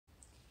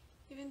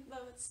even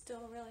though it's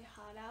still really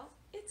hot out,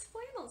 it's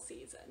flannel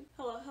season.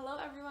 Hello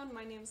everyone,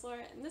 my name is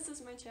Laura and this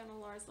is my channel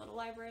Laura's Little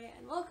Library,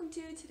 and welcome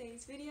to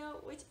today's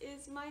video, which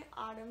is my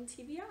autumn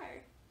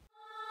TBR.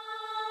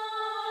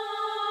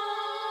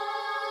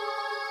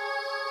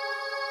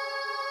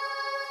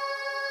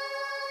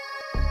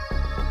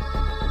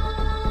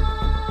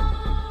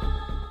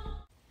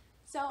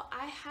 So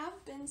I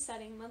have been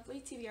setting monthly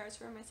TBRs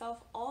for myself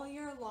all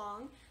year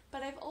long,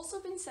 but I've also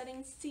been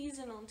setting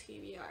seasonal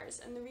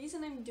TBRs, and the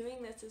reason I'm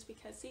doing this is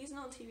because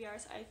seasonal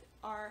TBRs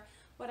are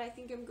what I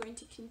think I'm going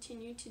to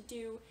continue to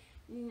do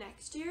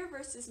next year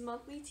versus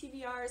monthly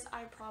TBRs.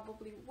 I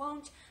probably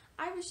won't.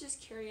 I was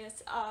just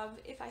curious of,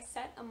 if I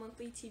set a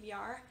monthly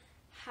TBR,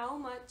 how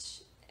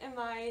much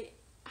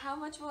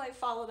will I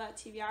follow that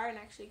TBR and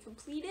actually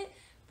complete it,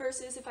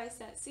 versus if I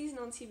set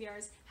seasonal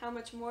TBRs, how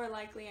much more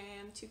likely I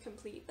am to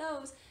complete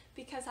those,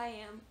 because I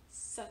am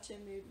such a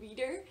mood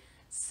reader.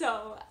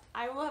 So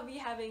I will be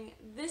having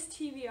this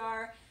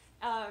TBR,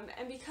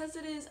 and because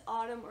it is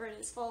autumn, or it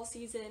is fall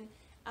season,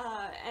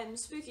 and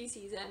spooky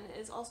season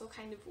is also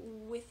kind of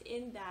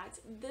within that,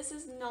 this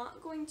is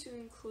not going to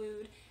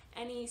include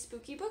any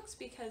spooky books,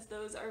 because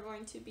those are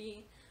going to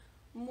be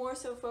more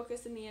so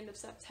focused in the end of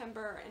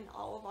September and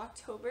all of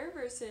October,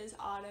 versus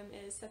autumn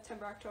is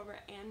September, October,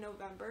 and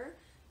November.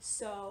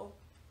 So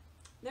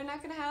they're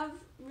not going to have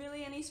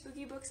really any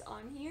spooky books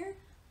on here,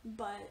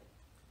 but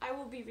I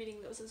will be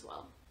reading those as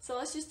well. So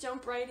let's just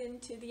jump right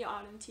into the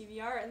autumn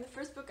TBR, and the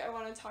first book I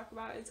want to talk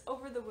about is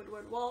Over the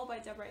Woodward Wall by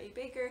Deborah A.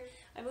 Baker.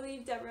 I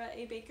believe Deborah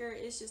A. Baker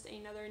is just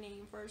another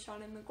name for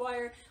Seanan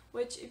McGuire,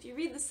 which if you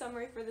read the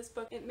summary for this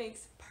book, it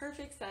makes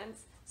perfect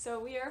sense. So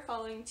we are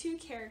following two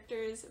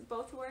characters,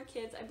 both who are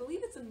kids. I believe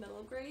it's a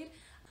middle grade.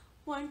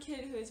 One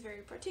kid who is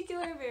very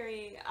particular,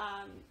 very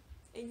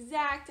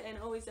exact, and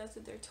always does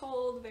what they're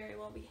told, very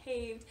well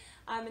behaved,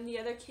 and the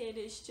other kid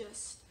is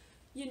just,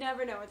 you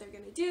never know what they're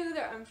gonna do,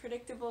 they're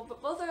unpredictable,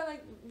 but both are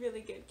like really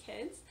good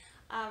kids.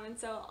 And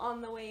so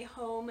on the way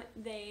home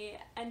they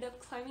end up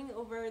climbing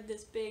over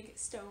this big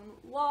stone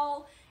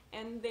wall,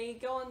 and they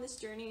go on this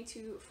journey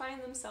to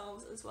find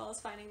themselves as well as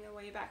finding their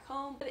way back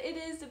home. But it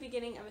is the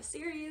beginning of a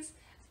series,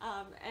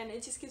 and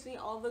it just gives me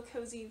all the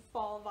cozy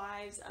fall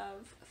vibes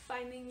of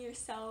finding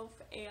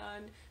yourself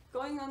and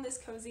going on this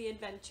cozy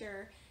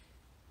adventure.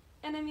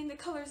 And I mean, the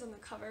colors on the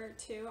cover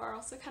too are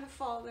also kind of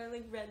fall. They're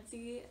like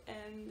redsy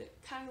and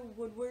kind of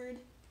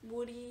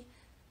woody.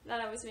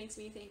 That always makes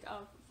me think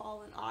of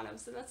fall and autumn.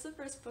 So that's the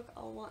first book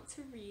I'll want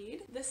to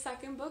read. The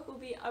second book will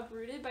be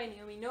Uprooted by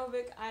Naomi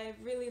Novik. I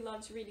really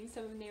loved reading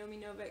some of Naomi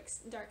Novik's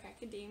dark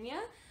academia,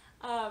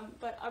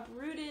 but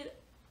Uprooted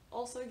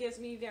also gives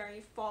me very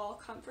fall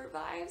comfort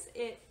vibes.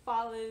 It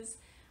follows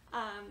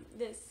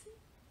this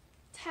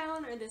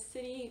town or this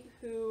city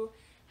who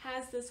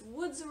has this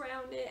woods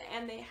around it,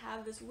 and they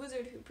have this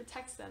wizard who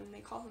protects them, and they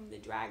call him the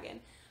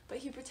dragon, but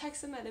he protects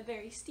them at a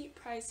very steep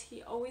price.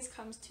 He always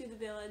comes to the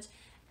village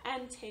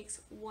and takes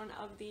one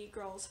of the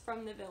girls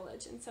from the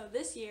village, and so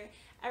this year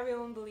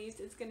everyone believes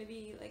it's going to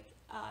be like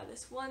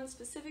this one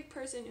specific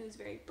person who's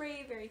very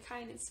brave, very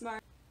kind and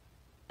smart,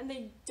 and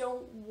they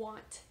don't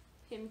want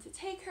him to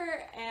take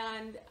her,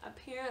 and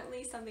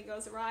apparently something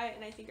goes awry,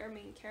 and I think our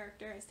main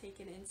character is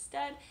taken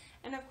instead,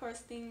 and of course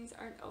things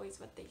aren't always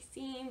what they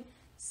seem.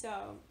 So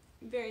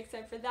I'm very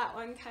excited for that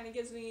one. Kind of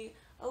gives me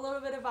a little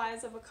bit of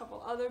vibes of a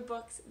couple other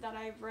books that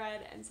I've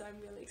read, and so I'm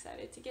really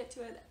excited to get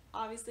to it.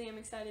 Obviously I'm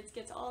excited to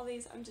get to all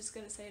these. I'm just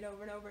going to say it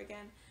over and over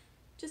again.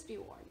 Just be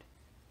warned.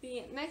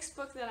 The next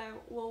book that I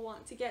will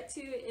want to get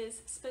to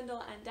is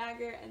Spindle and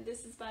Dagger, and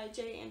this is by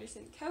J.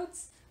 Anderson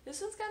Coates.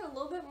 This one's got a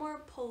little bit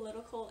more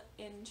political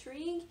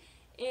intrigue,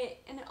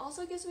 and it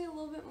also gives me a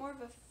little bit more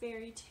of a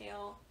fairy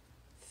tale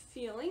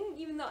feeling,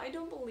 even though I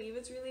don't believe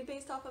it's really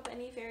based off of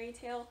any fairy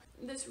tale.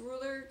 This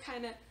ruler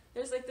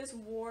there's like this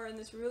war, and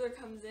this ruler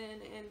comes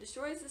in and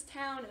destroys this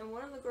town, and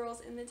one of the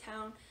girls in the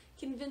town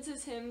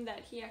convinces him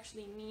that he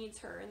actually needs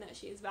her and that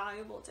she is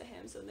valuable to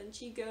him. So then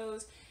she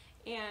goes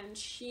and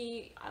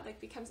she like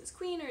becomes his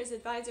queen or his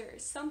advisor or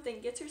something,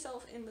 gets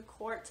herself in the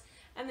court,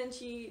 and then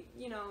she,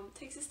 you know,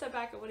 takes a step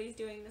back at what he's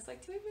doing, and it's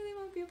like, do I really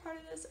want to be a part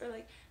of this, or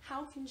like,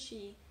 how can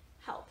she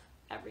help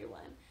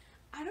everyone?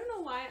 I don't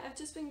know why, I've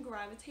just been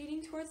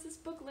gravitating towards this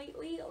book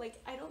lately. Like,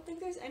 I don't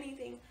think there's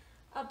anything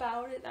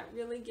about it that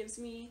really gives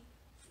me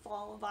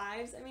fall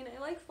vibes. I mean,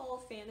 I like fall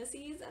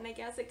fantasies, and I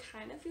guess it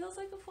kind of feels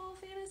like a fall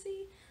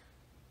fantasy,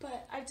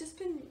 but I've just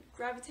been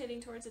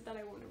gravitating towards it that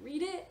I want to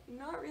read it,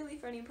 not really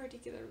for any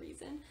particular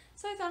reason,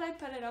 so I thought I'd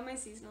put it on my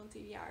seasonal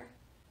TBR.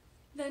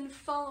 Then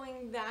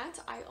following that,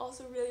 I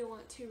also really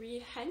want to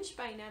read Hench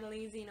by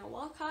Natalie Zena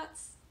Walcott.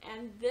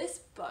 And this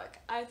book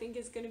I think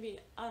is going to be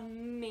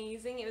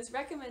amazing. It was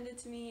recommended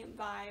to me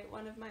by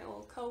one of my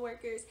old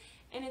co-workers,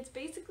 and it's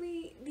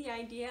basically the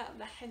idea of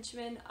the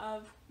henchmen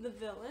of the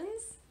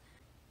villains.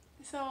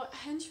 So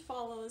Hench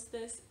follows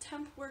this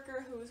temp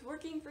worker who is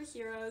working for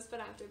heroes, but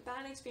after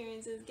bad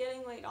experiences,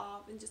 getting laid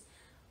off, and just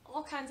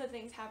all kinds of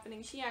things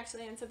happening, she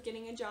actually ends up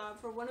getting a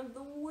job for one of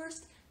the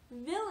worst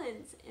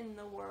villains in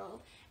the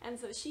world, and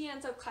so she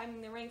ends up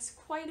climbing the ranks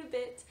quite a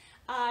bit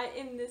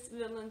in this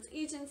villains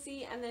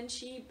agency, and then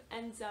she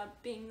ends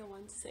up being the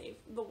one to save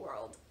the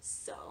world.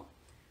 So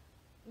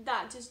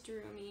that just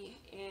drew me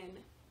in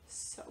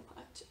so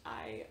much.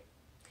 I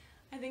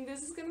think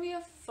this is going to be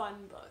a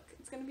fun book.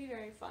 It's going to be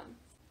very fun.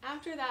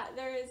 After that,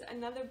 there is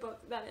another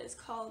book that is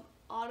called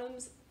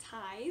Autumn's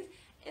Tithe.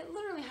 It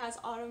literally has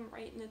autumn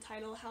right in the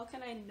title. How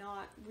can I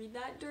not read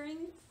that during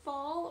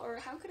fall, or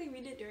how could I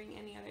read it during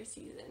any other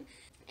season?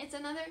 It's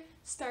another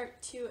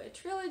start to a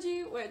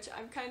trilogy, which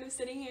I'm kind of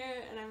sitting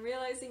here and I'm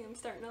realizing I'm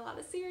starting a lot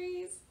of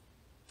series.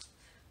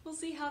 We'll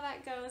see how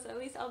that goes. At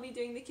least I'll be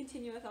doing the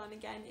continuathon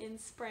again in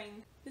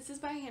spring. This is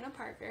by Hannah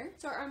Parker.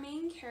 So our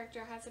main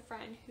character has a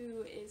friend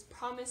who is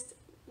promised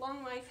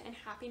long life and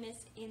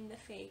happiness in the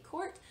Fae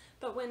court,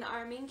 but when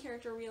our main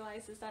character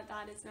realizes that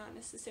that is not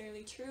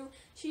necessarily true,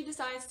 she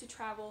decides to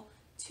travel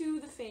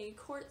to the Fae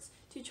courts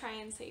to try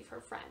and save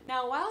her friend.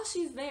 Now while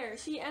she's there,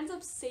 she ends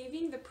up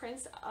saving the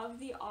prince of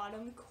the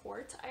autumn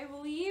court, I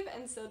believe,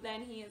 and so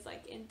then he is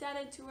like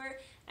indebted to her,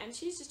 and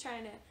she's just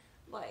trying to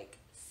like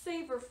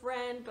save her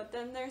friend, but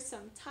then there's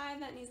some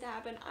time that needs to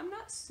happen. I'm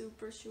not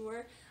super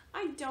sure.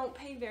 I don't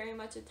pay very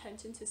much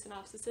attention to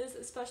synopsises,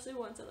 especially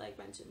once it like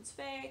mentions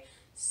Fae,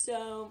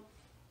 so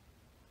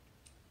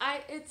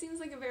it seems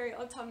like a very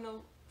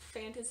autumnal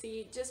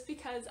fantasy just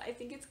because I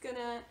think it's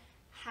gonna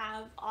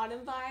have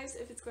autumn vibes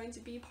if it's going to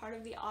be part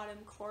of the autumn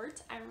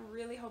court. I'm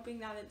really hoping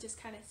that it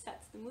just kind of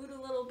sets the mood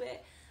a little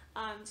bit,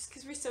 just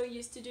because we're so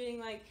used to doing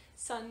like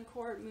sun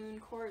court, moon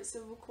court,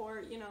 civil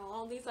court, you know,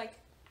 all these like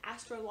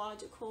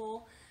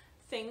astrological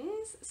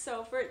things.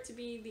 So for it to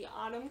be the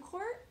autumn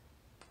court,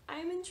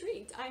 I'm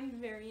intrigued. I'm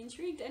very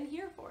intrigued and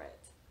here for it.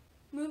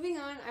 Moving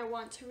on, I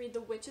want to read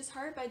The Witch's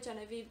Heart by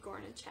Genevieve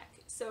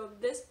Gornichek. So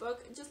this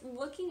book, just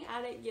looking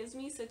at it, gives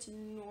me such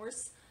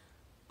Norse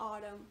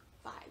autumn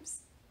vibes.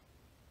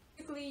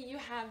 Basically, you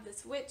have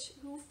this witch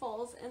who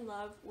falls in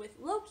love with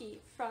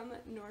Loki from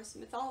Norse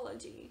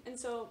mythology. And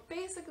so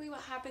basically what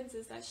happens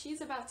is that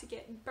she's about to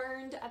get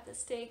burned at the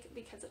stake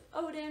because of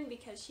Odin,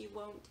 because she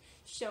won't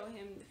show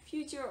him the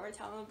future or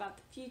tell him about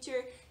the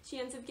future. She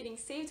ends up getting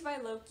saved by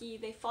Loki,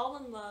 they fall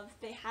in love,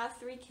 they have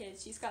 3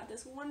 kids, she's got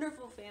this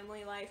wonderful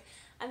family life,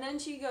 and then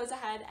she goes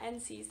ahead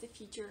and sees the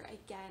future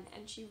again,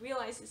 and she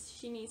realizes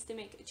she needs to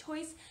make a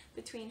choice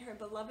between her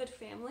beloved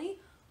family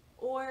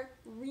or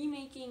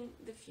remaking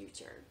the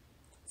future.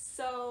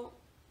 So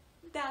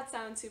that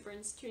sounds super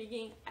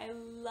intriguing. I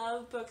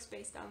love books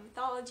based on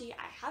mythology.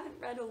 I haven't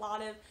read a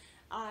lot of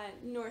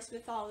Norse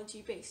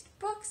mythology based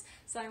books,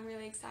 so I'm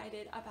really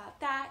excited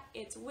about that.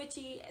 It's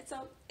witchy,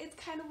 so it's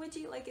kind of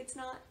witchy, like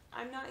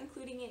I'm not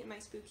including it in my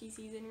spooky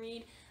season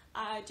read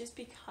just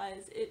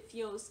because it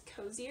feels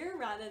cozier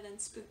rather than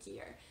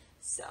spookier.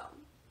 So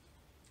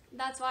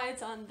that's why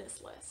it's on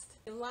this list.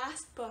 The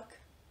last book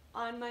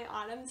on my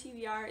autumn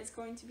TBR is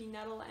going to be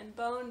Nettle and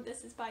Bone.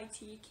 This is by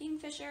T.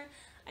 Kingfisher.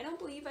 I don't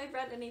believe I've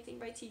read anything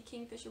by T.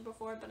 Kingfisher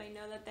before, but I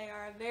know that they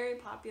are a very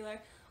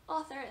popular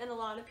author and a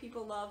lot of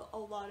people love a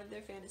lot of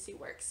their fantasy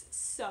works.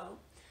 So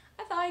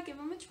I thought I'd give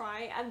them a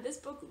try, and this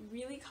book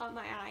really caught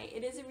my eye.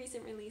 It is a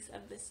recent release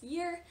of this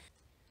year.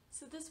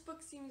 So this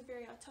book seems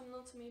very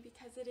autumnal to me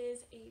because it is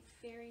a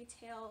fairy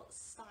tale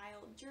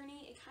style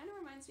journey. It kind of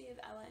reminds me of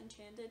Ella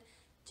Enchanted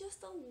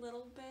just a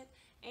little bit,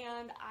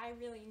 and I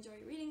really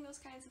enjoy reading those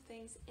kinds of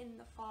things in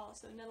the fall.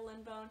 So Nettle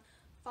and Bone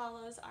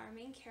follows our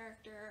main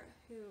character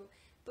who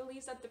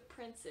believes that the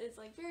prince is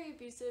like very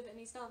abusive and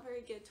he's not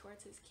very good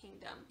towards his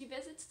kingdom. She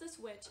visits this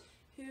witch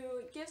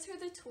who gives her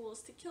the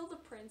tools to kill the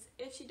prince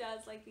if she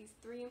does like these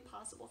 3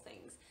 impossible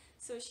things.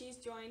 So she's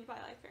joined by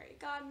like fairy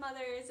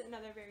godmothers and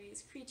other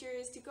various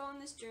creatures to go on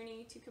this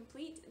journey to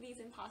complete these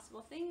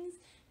impossible things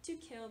to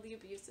kill the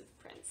abusive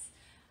prince.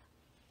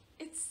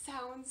 It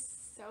sounds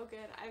so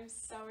good. I'm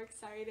so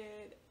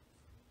excited.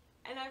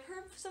 And I've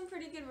heard some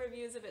pretty good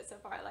reviews of it so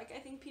far. Like, I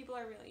think people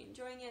are really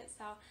enjoying it,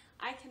 so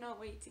I cannot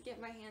wait to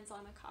get my hands on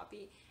a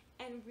copy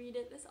and read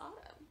it this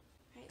autumn.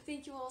 Alright,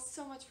 thank you all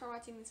so much for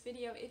watching this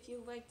video. If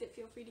you liked it,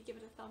 feel free to give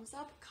it a thumbs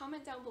up.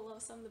 Comment down below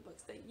some of the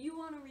books that you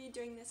want to read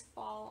during this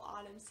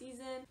fall-autumn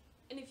season.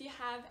 And if you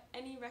have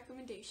any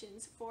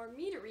recommendations for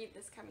me to read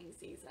this coming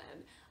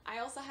season. I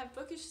also have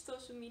bookish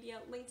social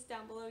media links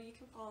down below. You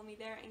can follow me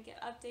there and get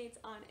updates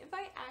on if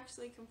I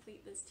actually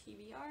complete this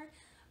TBR.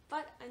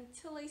 But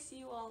until I see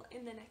you all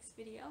in the next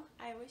video,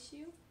 I wish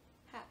you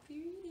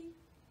happy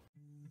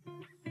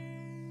reading.